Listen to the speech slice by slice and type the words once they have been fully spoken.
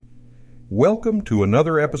Welcome to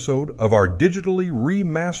another episode of our digitally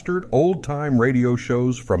remastered old-time radio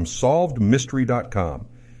shows from SolvedMystery.com.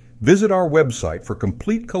 Visit our website for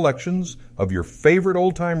complete collections of your favorite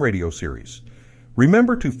old-time radio series.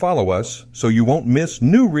 Remember to follow us so you won't miss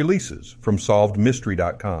new releases from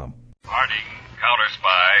SolvedMystery.com. Harding,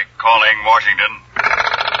 Counterspy, calling Washington.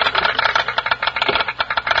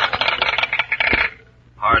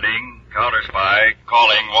 Harding, Counterspy,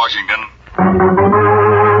 calling Washington.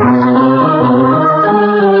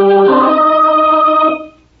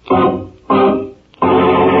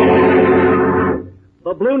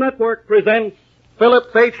 The Blue Network presents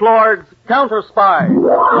Philip H. Lord's Counterspy.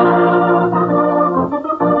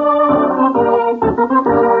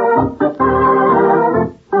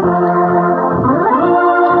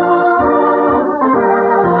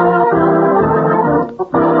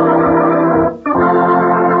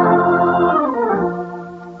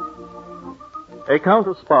 A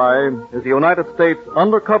counterspy is a United States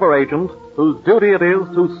undercover agent whose duty it is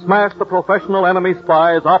to smash the professional enemy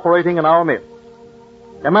spies operating in our midst.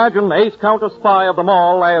 Imagine ace counterspy of them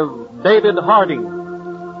all as David Harding.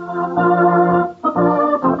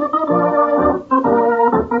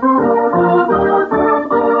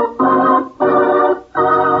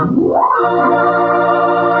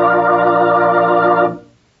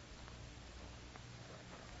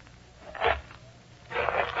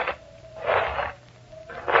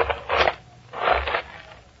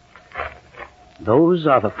 Those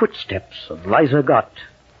are the footsteps of Liza Gott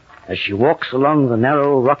as she walks along the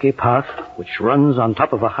narrow, rocky path which runs on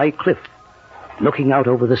top of a high cliff, looking out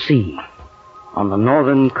over the sea on the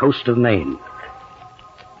northern coast of Maine.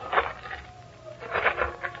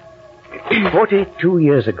 42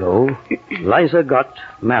 years ago, Liza Gott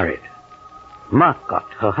married. Mark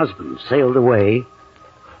Gott, her husband, sailed away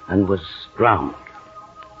and was drowned.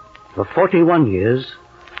 For 41 years,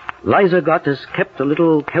 Liza Gott has kept a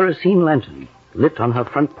little kerosene lantern lit on her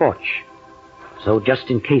front porch. So just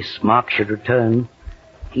in case Mark should return,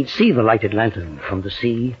 he'd see the lighted lantern from the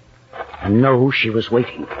sea and know she was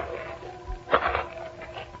waiting.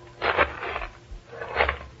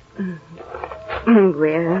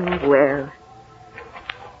 Well.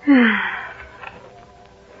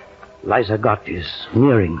 Liza Gott is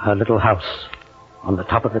nearing her little house on the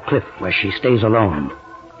top of the cliff where she stays alone.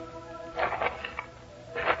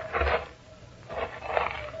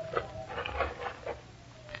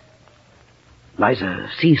 Liza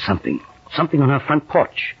sees something on her front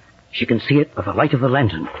porch. She can see it by the light of the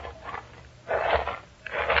lantern.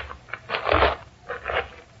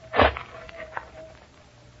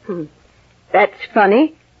 That's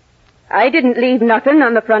funny. I didn't leave nothing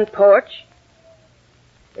on the front porch.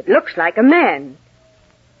 It looks like a man.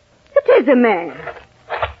 It is a man.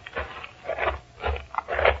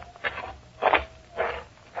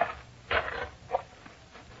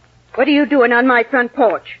 What are you doing on my front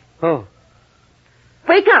porch? Oh.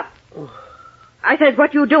 Wake up! Oh. I said,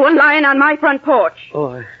 what you doing lying on my front porch?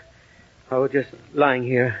 Oh, I was just lying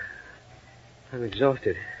here. I'm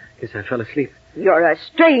exhausted. Guess I fell asleep. You're a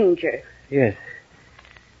stranger. Yes.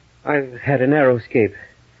 I've had a narrow escape.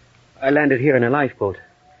 I landed here in a lifeboat.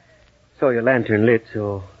 Saw your lantern lit,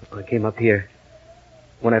 so I came up here.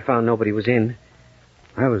 When I found nobody was in,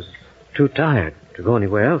 I was too tired to go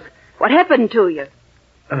anywhere else. What happened to you?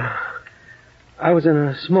 I was in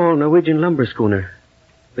a small Norwegian lumber schooner.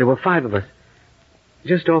 There were 5 of us.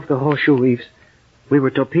 Just off the Horseshoe Reefs, we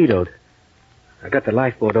were torpedoed. I got the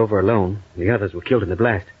lifeboat over alone. The others were killed in the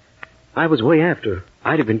blast. I was way after.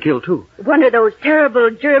 I'd have been killed, too. One of those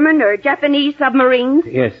terrible German or Japanese submarines?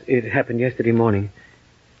 Yes, it happened yesterday morning.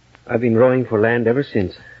 I've been rowing for land ever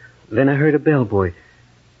since. Then I heard a bellboy.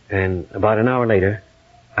 And about an hour later,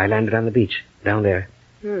 I landed on the beach, down there.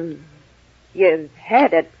 You've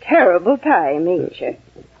had a terrible time, ain't you?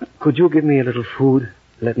 Could you give me a little food?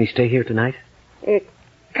 Let me stay here tonight?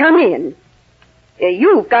 Come in.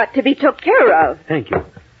 You've got to be took care of. Thank you.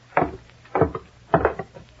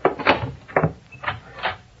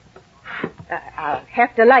 I'll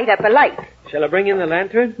have to light up a light. Shall I bring in the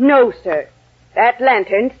lantern? No, sir. That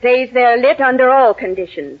lantern stays there lit under all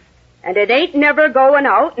conditions. And it ain't never going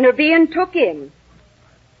out nor being took in.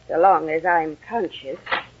 So long as I'm conscious.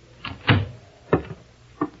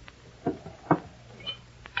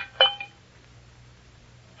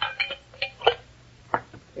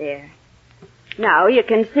 There. Now you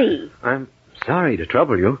can see. I'm sorry to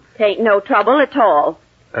trouble you. Tain't no trouble at all.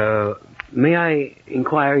 May I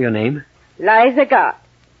inquire your name? Liza Gott.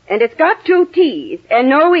 And it's got 2 T's and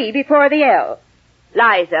no E before the L.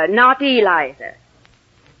 Liza, not Eliza.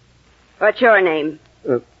 What's your name?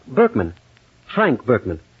 Berkman. Frank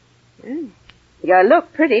Berkman. You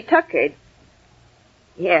look pretty tuckered.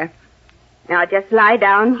 Here. Now just lie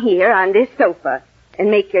down here on this sofa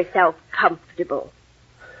and make yourself comfortable.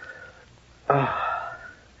 Oh,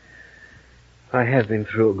 I have been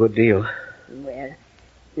through a good deal. Well,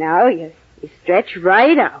 now you stretch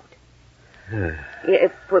right out.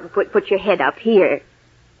 Put your head up here.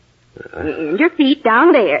 And your feet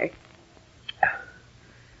down there.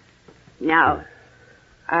 Now,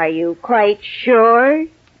 are you quite sure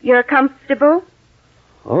you're comfortable?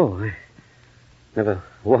 Oh, I never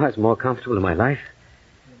was more comfortable in my life.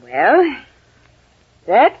 Well,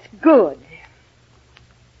 that's good.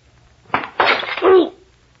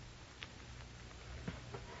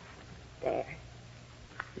 There.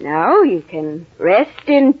 Now you can rest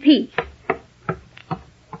in peace. Who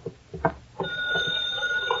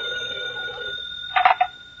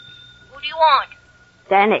do you want?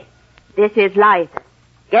 Danny, this is Liza.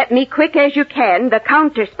 Get me quick as you can the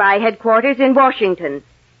Counterspy headquarters in Washington.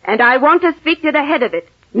 And I want to speak to the head of it.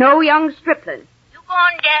 No young stripling. You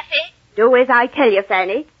gone, Daffy? Do as I tell you,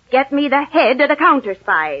 Fanny. Get me the head of the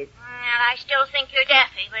Counterspies. Well, I still think you're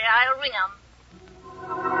Daffy, but I'll ring 'em.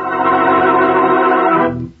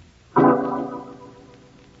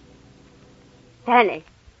 Fanny,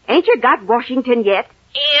 ain't you got Washington yet?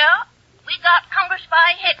 Yeah, we got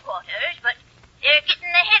Counterspy headquarters, but they're getting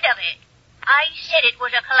ahead of it. I said it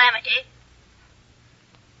was a calamity.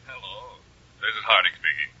 Hello. This is Harding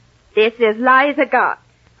speaking. This is Liza Gott,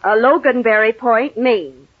 a Loganberry Point,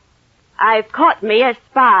 Maine. I've caught me a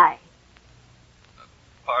spy.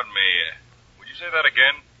 Pardon me. Would you say that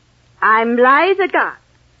again? I'm Liza Gott,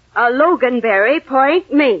 a Loganberry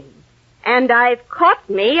Point, Maine. And I've caught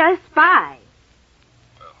me a spy.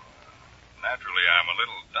 Well, naturally, I'm a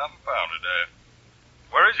little dumbfounded.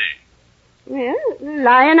 Where is he? Well,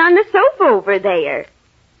 lying on the sofa over there.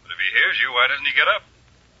 But if he hears you, why doesn't he get up?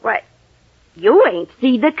 What? You ain't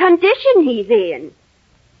see the condition he's in.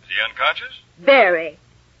 Is he unconscious? Very.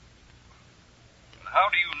 How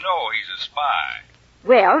do you know he's a spy?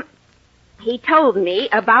 Well, he told me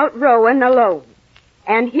about rowing alone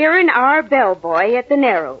and hearing our bellboy at the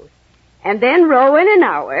Narrows and then rowing an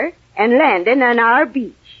hour and landing on our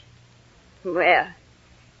beach. Well,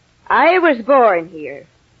 I was born here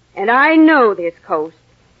and I know this coast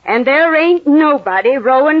and there ain't nobody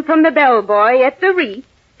rowing from the bellboy at the reef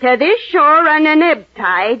to this shore on an ebb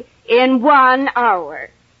tide in 1 hour.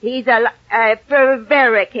 He's a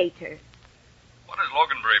prevaricator. What is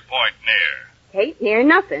Loganberry Point near? Ain't near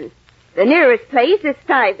nothing. The nearest place is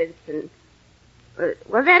Stuyvesant.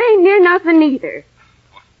 Well, that ain't near nothing either.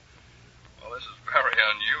 Well, this is very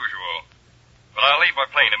unusual. But I'll leave my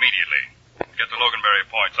plane immediately. Get to Loganberry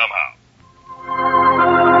Point somehow.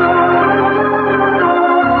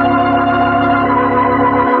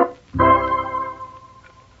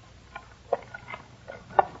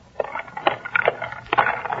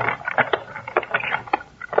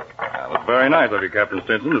 Very nice of you, Captain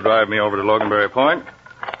Stinson, to drive me over to Loganberry Point.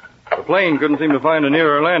 The plane couldn't seem to find a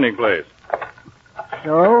nearer landing place.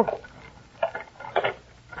 So?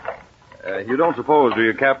 You don't suppose, do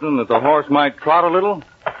you, Captain, that the horse might trot a little?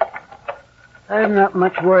 I'm not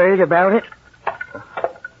much worried about it.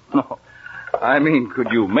 No. I mean,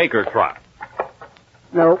 could you make her trot?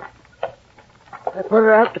 No. I put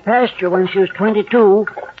her out to pasture when she was 22.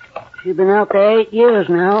 She's been out there 8 years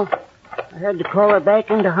now. I had to call her back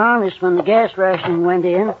into harness when the gas rationing went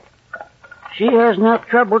in. She has enough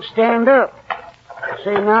trouble to stand up.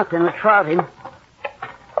 Say nothing of trotting.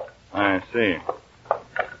 I see.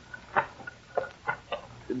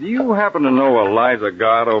 Do you happen to know Eliza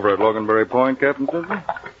Gott over at Loganberry Point, Captain Stinson?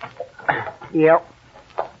 Yep.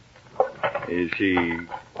 Is she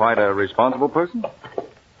quite a responsible person?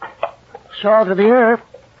 Salt of the earth.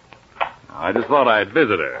 I just thought I'd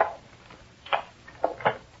visit her.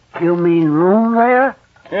 You mean room there?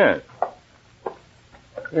 Yes.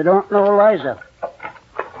 You don't know Eliza.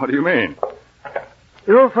 What do you mean?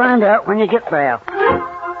 You'll find out when you get there.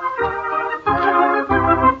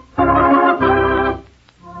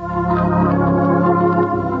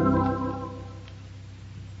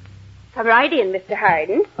 Come right in, Mr.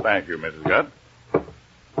 Hardin. Thank you, Mrs. Gott.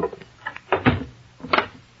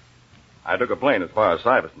 I took a plane as far as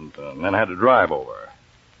Stuyvesant and then had to drive over.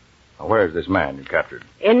 Now, where's this man you captured?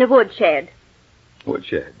 In the woodshed.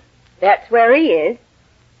 Woodshed? That's where he is.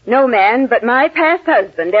 No man but my past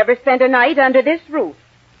husband ever spent a night under this roof.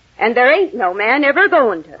 And there ain't no man ever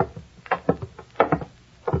going to.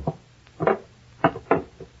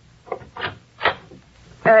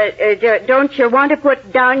 Don't you want to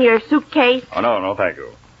put down your suitcase? Oh, no, thank you.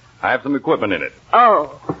 I have some equipment in it.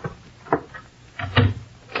 Oh.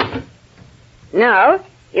 Now,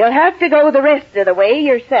 you'll have to go the rest of the way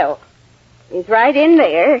yourself. He's right in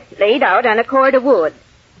there, laid out on a cord of wood.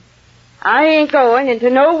 I ain't going into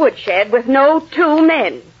no woodshed with no 2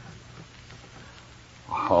 men.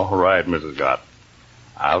 All right, Mrs. Gott.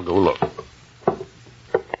 I'll go look.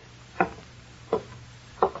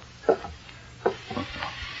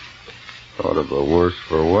 Sort of a worse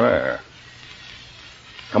for wear.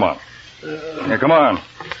 Come on. Here, come on.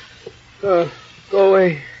 Go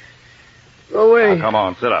away. Go away. Now, come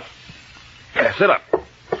on, sit up. Yeah, sit up.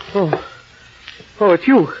 Oh, it's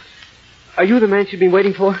you. Are you the man she'd been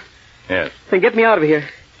waiting for? Yes. Then get me out of here.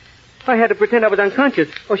 I had to pretend I was unconscious,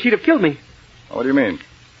 or she'd have killed me. What do you mean?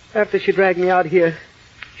 After she dragged me out here,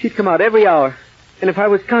 she'd come out every hour. And if I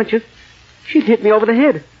was conscious, she'd hit me over the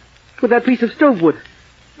head with that piece of stove wood.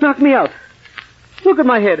 Knock me out. Look at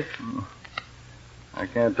my head. I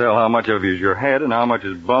can't tell how much of it is your head and how much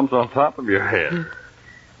is bumps on top of your head.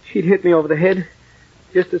 She'd hit me over the head,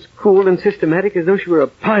 just as cool and systematic as though she were a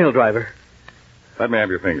pile driver. Let me have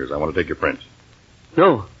your fingers. I want to take your prints.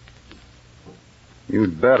 No.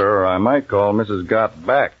 You'd better, or I might call Mrs. Gott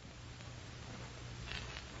back.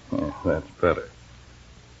 Oh, that's better.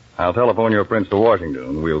 I'll telephone your prints to Washington,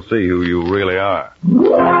 and we'll see who you really are.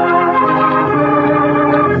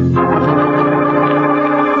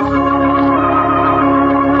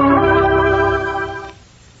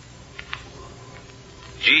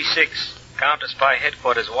 G6, Counterspy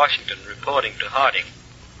Headquarters, Washington, reporting to Harding.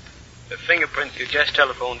 The fingerprints you just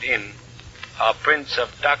telephoned in are prints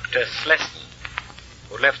of Dr. Slesson,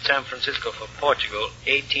 who left San Francisco for Portugal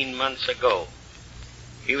 18 months ago.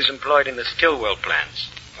 He was employed in the Stillwell plants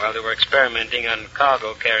while they were experimenting on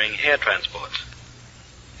cargo-carrying air transports.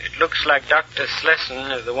 It looks like Dr.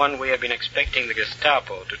 Slesson is the one we have been expecting the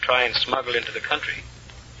Gestapo to try and smuggle into the country.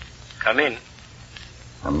 Come in.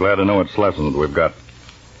 I'm glad to know it's Slesson that we've got.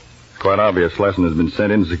 It's quite obvious Slesson has been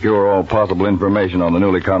sent in to secure all possible information on the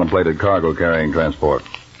newly contemplated cargo-carrying transport.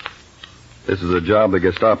 This is a job the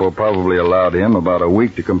Gestapo probably allowed him about a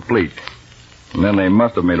week to complete. And then they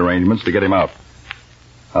must have made arrangements to get him out.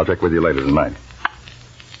 I'll check with you later tonight.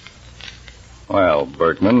 Well,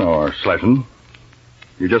 Berkman, or Slesson,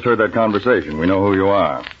 you just heard that conversation. We know who you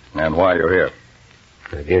are and why you're here.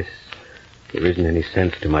 I guess there isn't any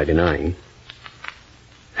sense to my denying.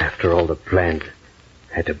 After all the plans,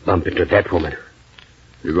 I had to bump into that woman.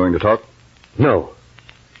 You going to talk? No.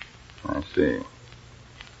 I see.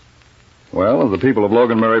 Well, as the people of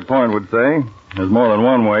Loganberry Point would say, there's more than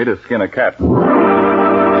one way to skin a cat.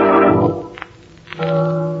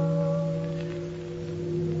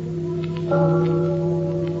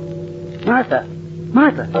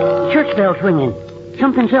 Martha, the church bell's ringing.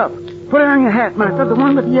 Something's up. Put it on your hat, Martha, the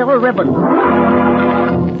one with the yellow ribbon.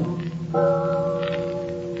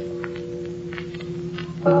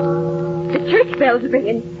 The church bell's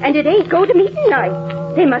ringing, and it ain't go-to-meeting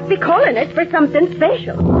night. They must be calling it for something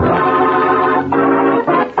special.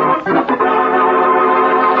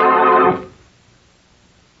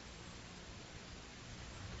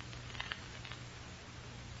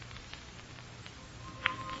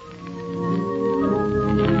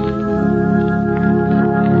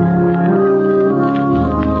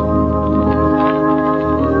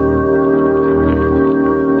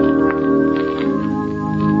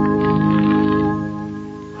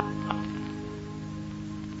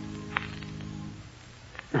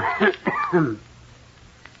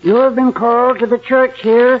 You have been called to the church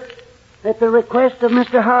here at the request of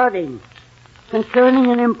Mr. Harding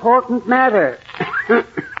concerning an important matter.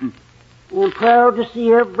 I'm proud to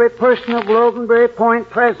see every person of Loganberry Point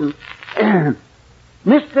present.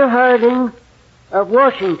 Mr. Harding of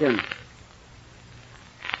Washington.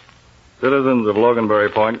 Citizens of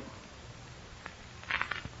Loganberry Point,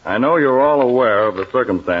 I know you're all aware of the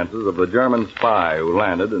circumstances of the German spy who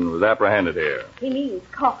landed and was apprehended here. He means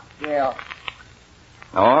caught. Yeah.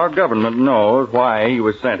 Now, our government knows why he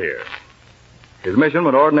was sent here. His mission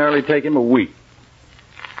would ordinarily take him a week.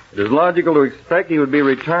 It is logical to expect he would be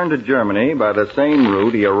returned to Germany by the same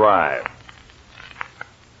route he arrived.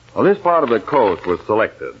 Well, this part of the coast was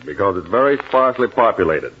selected because it's very sparsely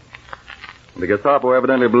populated. The Gestapo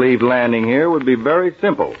evidently believed landing here would be very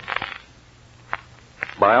simple.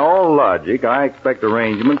 By all logic, I expect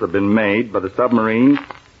arrangements have been made by the submarine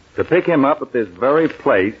to pick him up at this very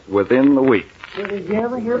place within the week. Did you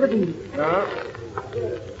ever hear the beat?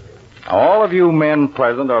 All of you men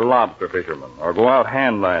present are lobster fishermen, or go out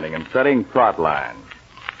hand lining and setting trot lines.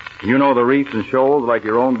 You know the reefs and shoals like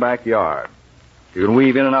your own backyard. You can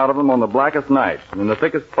weave in and out of them on the blackest nights and in the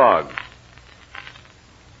thickest fogs.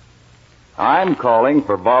 I'm calling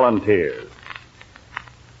for volunteers.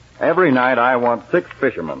 Every night I want 6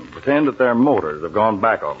 fishermen to pretend that their motors have gone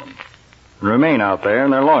back on them and remain out there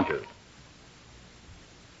in their launches.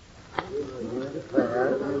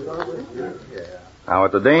 Now,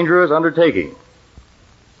 it's a dangerous undertaking.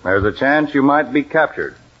 There's a chance you might be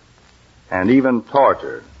captured and even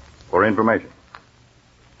tortured for information.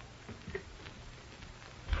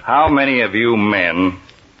 How many of you men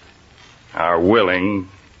are willing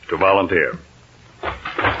to volunteer?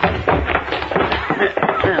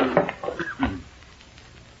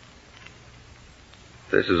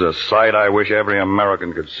 This is a sight I wish every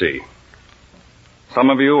American could see. Some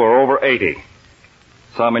of you are over 80.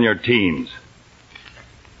 Some in your teens.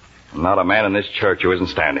 Not a man in this church who isn't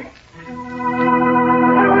standing.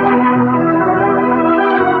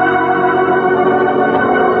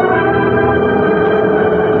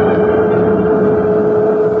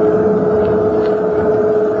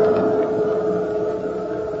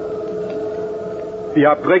 We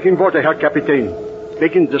are breaking water, Herr Kapitän.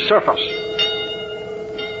 Making the surface.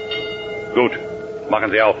 Gut. Machen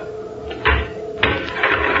Sie auf.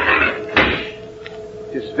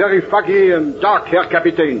 It is very foggy and dark, Herr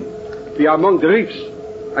Kapitän. We are among the reefs.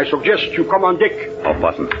 I suggest you come on deck.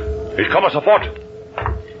 Aufpassen. Ich komme sofort.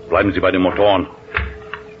 Bleiben Sie bei den Motoren.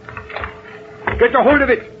 Get a hold of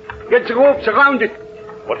it. Get the ropes around it.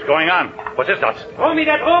 What's going on? Was ist das? Throw me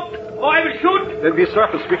that rope, or I will shoot. When we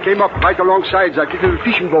surfaced, we came up right alongside that little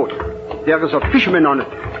fishing boat. There is a fisherman on it.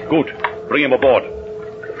 Gut. Bring him aboard.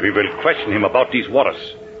 We will question him about these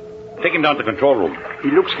waters. Take him down to the control room.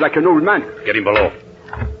 He looks like an old man. Get him below.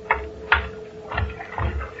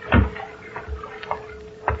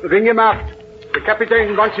 Ring him aft. The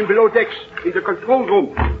Kapitän wants him below decks, in the control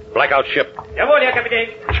room. Blackout ship. Jawohl, Herr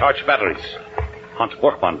Kapitän. Charged batteries. Hans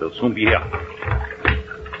Borchmann will soon be here.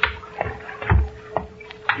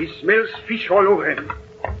 He smells fish all over him.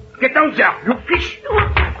 Get down there, you fish!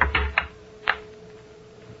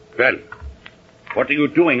 Well, what are you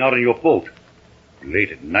doing out in your boat?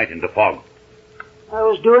 Late at night in the fog. I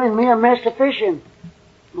was doing me a mess of fishing.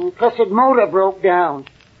 My cussed motor broke down.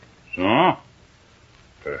 So?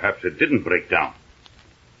 Perhaps it didn't break down.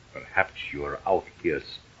 Perhaps you're out here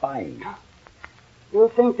spying. You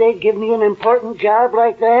think they'd give me an important job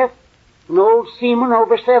like that? An old seaman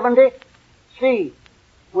over 70? See,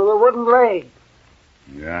 with a wooden leg.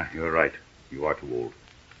 Yeah, you're right. You are too old.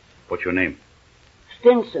 What's your name?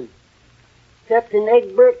 Stinson. Captain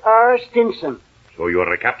Egbert R. Stinson. So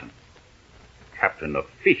you're a captain. Captain of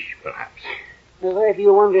fish, perhaps. Well, if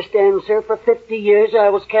you understand, sir, for 50 years I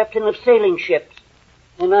was captain of sailing ships.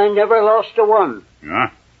 And I never lost a one.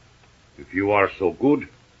 Yeah? If you are so good,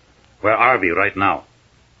 where are we right now?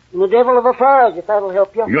 In the devil of a fog, if that'll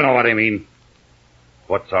help you. You know what I mean.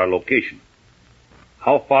 What's our location?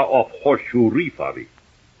 How far off Horseshoe Reef are we?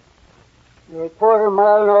 You're a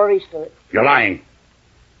quarter-mile northeast of it. You're lying.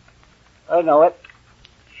 I know it.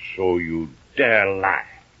 So you dare lie.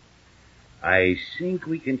 I think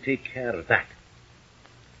we can take care of that.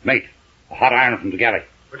 Mate, a hot iron from the galley.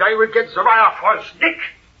 But I will get the wire first, Nick.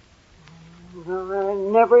 Well, I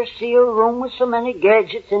never see a room with so many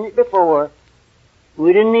gadgets in it before.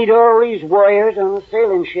 We didn't need all these wires on a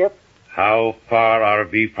sailing ship. How far are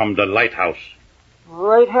we from the lighthouse?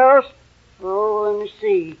 Lighthouse? Oh, let me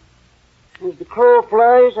see. As the crow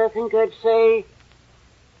flies, I think I'd say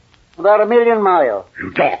about 1,000,000 miles.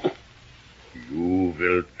 You talk. You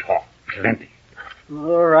will talk plenty.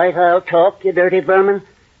 All right, I'll talk, you dirty vermin.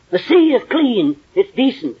 The sea is clean. It's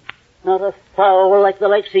decent. Not a foul like the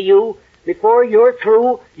likes of you. Before you're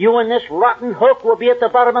through, you and this rotten hook will be at the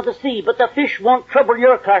bottom of the sea, but the fish won't trouble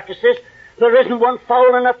your carcasses. There isn't one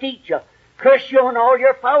foul enough to eat you. Curse you and all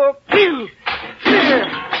your foul kins. There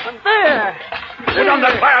and there. Sit on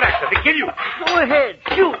that fire axe, they kill you. Go ahead,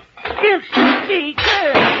 shoot. Against the sea.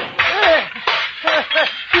 There.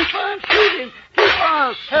 Keep on shooting. Keep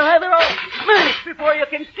on. I'll have it all smashed before you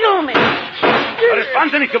can kill me. Er ist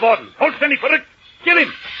wahnsinnig geworden. Vollständig verrückt. Kill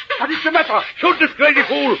him. What is the matter? Shoot this crazy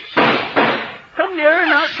fool. Come near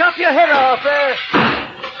and I'll chop your head off.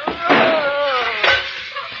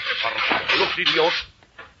 Look, idiot.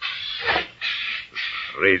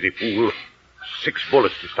 Crazy fool. 6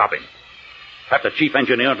 bullets to stop him. Have the chief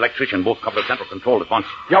engineer and electrician both come to central control at once.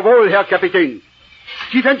 Jawohl, Herr Kapitän.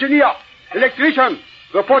 Chief engineer, electrician,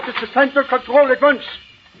 report it to central control at once.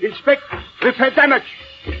 Inspect, repair damage.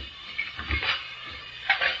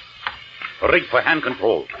 Rig for hand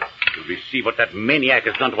control. Till we see what that maniac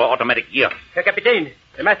has done to our automatic gear. Herr Kapitän,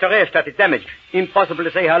 the master airstaff is damaged. Impossible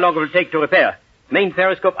to say how long it will take to repair. Main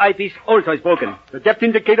periscope eyepiece also is broken. The depth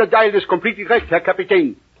indicator dial is completely wrecked, Herr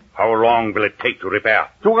Kapitän. How long will it take to repair?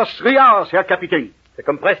 2 or 3 hours, Herr Kapitän. The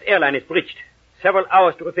compressed airline is breached. Several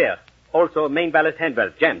hours to repair. Also, main ballast hand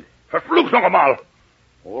valve jammed. Verflucht noch einmal!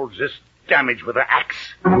 All this damage with the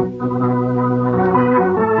axe.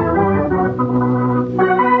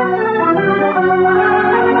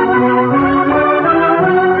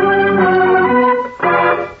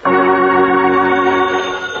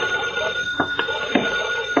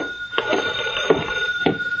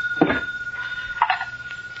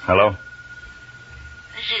 Hello?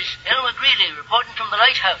 This is Elmer Greeley reporting from the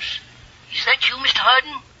lighthouse. Is that you, Mr.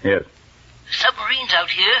 Hardin? Yes. The submarine's out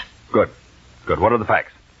here. Good. What are the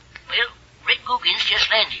facts? Well, Red Googins just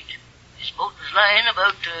landed. His boat was lying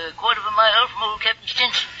about a quarter of a mile from old Captain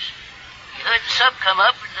Stinson's. He heard the sub come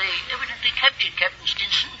up, and they evidently captured Captain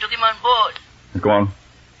Stinson and took him on board. Go on.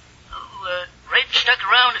 Red stuck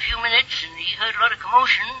around a few minutes, and he heard a lot of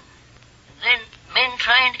commotion, and then men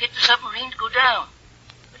trying to get the submarine to go down.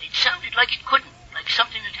 But it sounded like it couldn't, like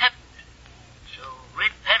something had happened. So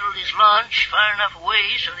Red paddled his launch far enough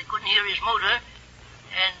away so they couldn't hear his motor,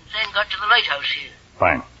 and then got to the lighthouse here.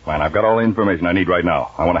 Fine. I've got all the information I need right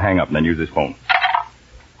now. I want to hang up and then use this phone.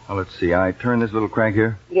 Now, let's see. I turn this little crank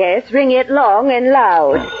here. Yes, ring it long and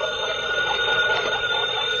loud.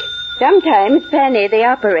 Sometimes Penny, the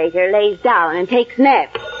operator, lays down and takes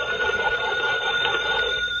naps.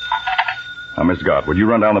 Now, Miss Scott, would you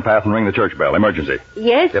run down the path and ring the church bell? Emergency.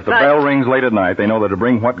 Yes, If the bell rings late at night, they know they're to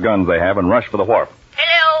bring what guns they have and rush for the wharf.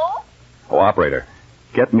 Hello? Oh, operator,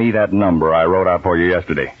 get me that number I wrote out for you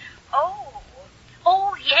yesterday.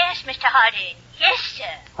 Oh, yes, Mr. Harding. Yes, sir.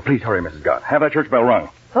 Oh, please hurry, Mrs. Scott. Have that church bell rung.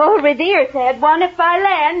 Old Revere said 1 if by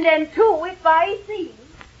land and 2 if by sea.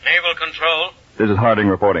 Naval Control. This is Harding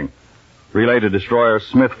reporting. Relay to destroyer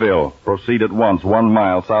Smithville. Proceed at once 1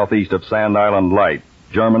 mile southeast of Sand Island Light.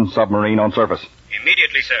 German submarine on surface.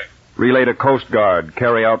 Immediately, sir. Relay to Coast Guard.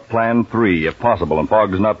 Carry out Plan 3 if possible and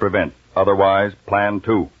fog does not prevent. Otherwise, Plan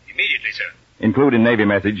 2. Immediately, sir. Include in Navy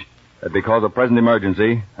message that because of present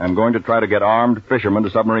emergency, I'm going to try to get armed fishermen to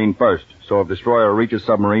submarine first. So if destroyer reaches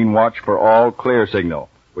submarine, watch for all clear signal,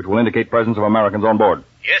 which will indicate presence of Americans on board.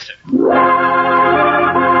 Yes, sir.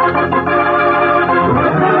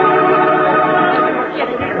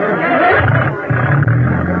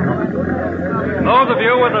 Those of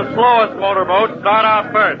you with the slowest motorboat start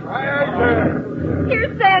out first.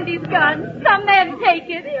 Here's Sandy's gun. Some men take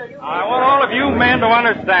it. I want all of you men to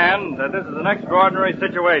understand that this is an extraordinary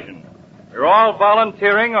situation. You're all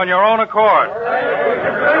volunteering on your own accord.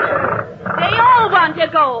 They all want to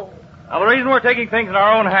go. Now, the reason we're taking things in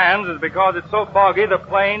our own hands is because it's so foggy the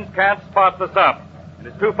planes can't spot the sub. And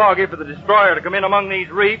it's too foggy for the destroyer to come in among these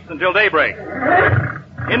reefs until daybreak.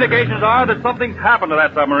 Indications are that something's happened to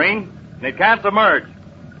that submarine, and it can't submerge.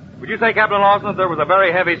 Would you say, Captain Lawson, that there was a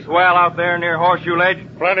very heavy swell out there near Horseshoe Ledge?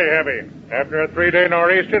 Plenty heavy. After a 3-day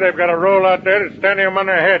nor'easter, they've got a roll out there that's standing them on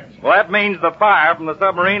their heads. Well, that means the fire from the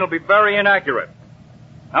submarine will be very inaccurate.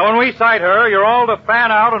 Now, when we sight her, you're all to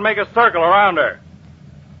fan out and make a circle around her.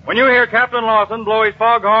 When you hear Captain Lawson blow his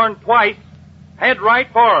foghorn twice, head right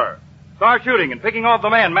for her. Start shooting and picking off the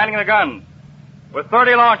men manning the guns. With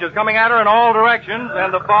 30 launches coming at her in all directions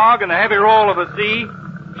and the fog and the heavy roll of the sea,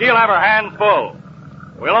 she'll have her hands full.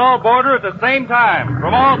 We'll all board her at the same time,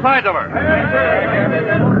 from all sides of her.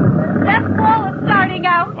 That wall is starting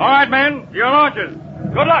out. All right, men, to your launches.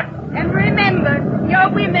 Good luck. And remember, your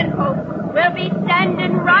women folk will be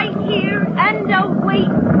standing right here and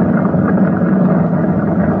waiting.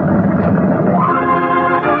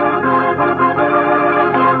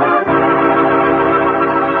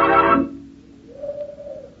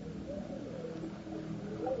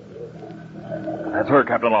 That's her,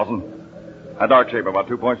 Captain Lawson. A dark shape, about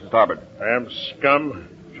 2 points to starboard. Damn scum.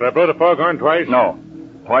 Should I blow the foghorn twice? No.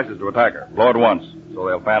 Twice is to attack her. Blow it once, so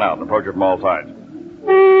they'll fan out and approach her from all sides.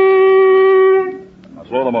 Now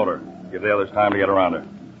slow the motor. Give the others time to get around her.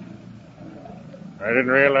 I didn't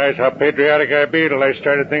realize how patriotic I'd be till I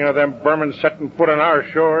started thinking of them Burmans setting foot on our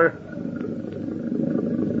shore.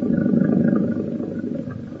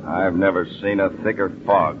 I've never seen a thicker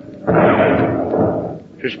fog.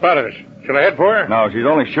 She spotted us. Shall I head for her? No, she's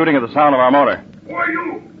only shooting at the sound of our motor. Who are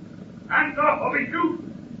you? Hands off or we shoot.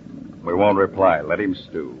 We won't reply. Let him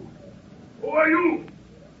stew. Who are you?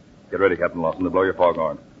 Get ready, Captain Lawson, to blow your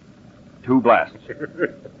foghorn. 2 blasts.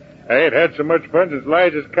 I ain't had so much fun since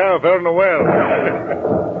Elijah's cow fell in the well.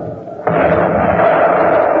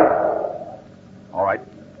 All right.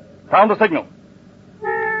 Sound the signal.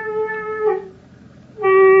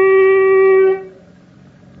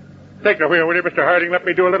 Take the wheel, will you, Mr. Harding? Let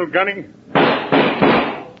me do a little gunning.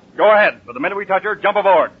 Go ahead. But the minute we touch her, jump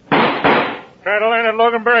aboard. Try to land at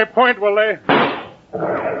Loganberry Point, will they?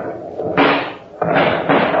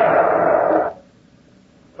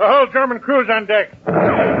 The whole German crew's on deck.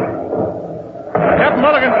 Captain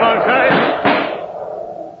Mulligan's alongside.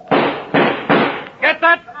 Get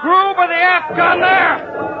that crew by the aft gun there!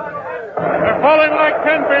 They're falling like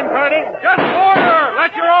 10 pin, Harding. Just board her!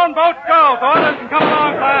 Let your own boat go so others can come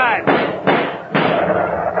alongside.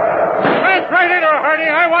 Right into her, Harding.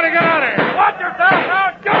 I want to get on her. Watch yourself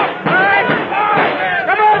now! Jump! Hey!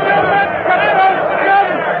 Come on, gentlemen! Come on,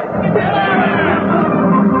 jump!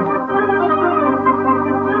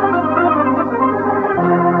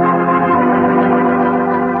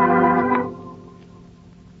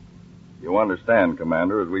 understand,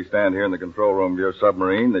 Commander, as we stand here in the control room of your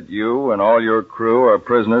submarine, that you and all your crew are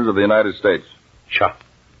prisoners of the United States. Tja,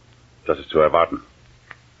 das ist zu erwarten.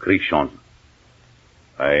 Krieg schon.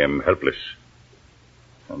 I am helpless.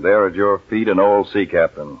 And there at your feet an old sea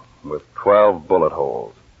captain with 12 bullet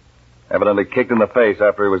holes. Evidently kicked in the face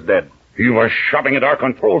after he was dead. He was shoving at our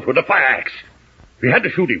controls with a fire axe. We had to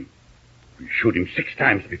shoot him. We shoot him 6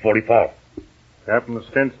 times before he fall. Captain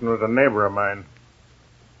Stinson was a neighbor of mine.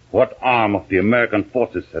 What arm of the American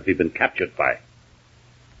forces have we been captured by?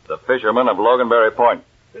 The fishermen of Loganberry Point.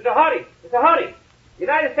 Mr. Hardy! Mr. Hardy!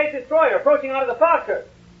 United States destroyer approaching out of the Foster.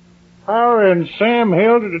 How in Sam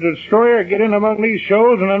Hill did a destroyer get in among these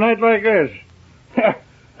shoals on a night like this?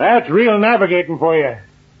 That's real navigating for you.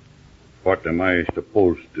 What am I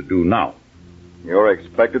supposed to do now? You're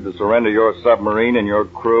expected to surrender your submarine and your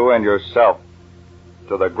crew and yourself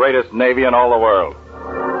to the greatest navy in all the world.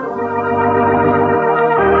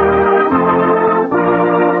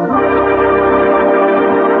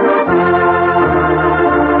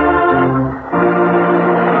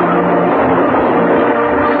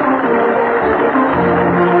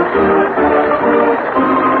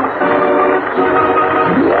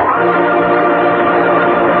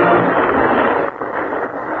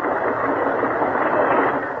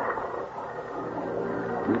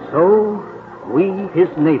 His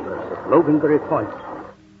neighbors at Loganberry Point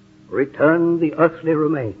return the earthly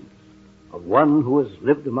remains of one who has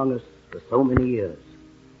lived among us for so many years.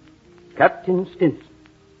 Captain Stinson,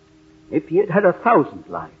 if he had had 1,000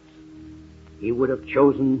 lives, he would have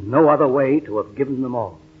chosen no other way to have given them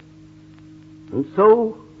all. And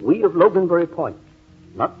so, we of Loganberry Point,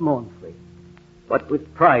 not mournfully, but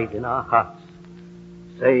with pride in our hearts,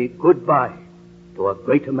 say goodbye to a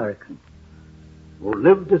great American who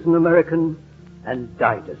lived as an American and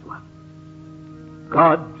died as one.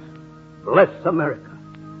 God bless America,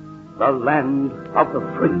 the land of the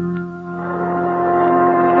free.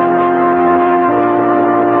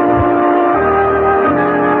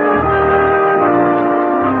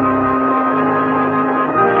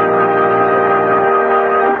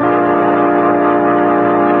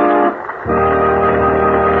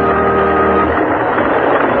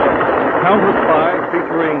 Counterspy,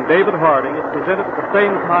 featuring David Hardy, is presented at the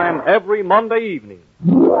same time every Monday evening.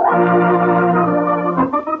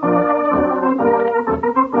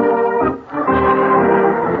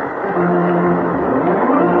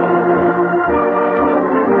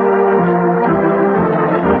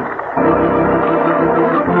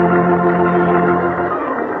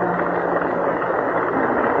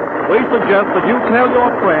 We suggest that you tell your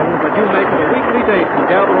friends that you make it a weekly date to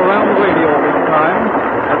gather around the radio this time,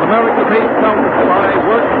 as America's hate Counterspy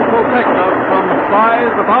works to protect us from the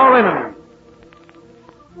spies of our enemies.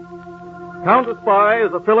 Counterspy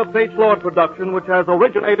is a Phillips H. Lord production which has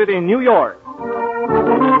originated in New York.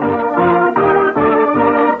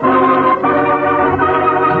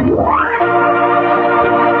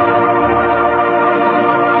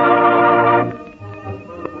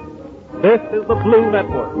 This is the Blue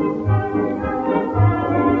Network.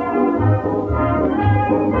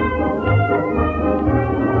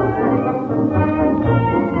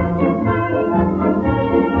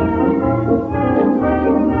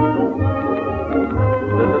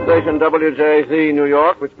 Station WJZ New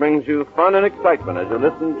York, which brings you fun and excitement as you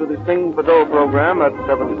listen to the Sing Badot program at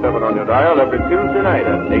 77 on your dial every Tuesday night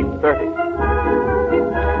at 8:30.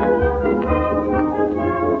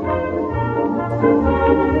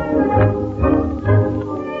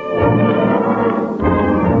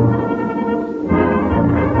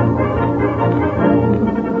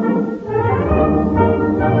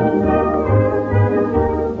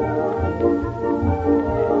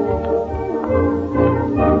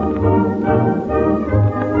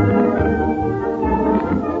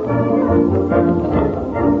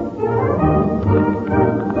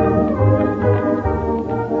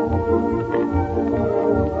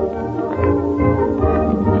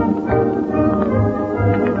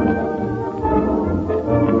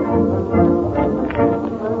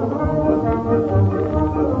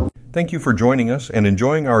 Thank you for joining us and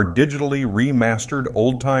enjoying our digitally remastered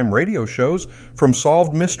old-time radio shows from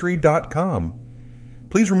SolvedMystery.com.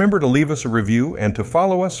 Please remember to leave us a review and to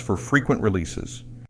follow us for frequent releases.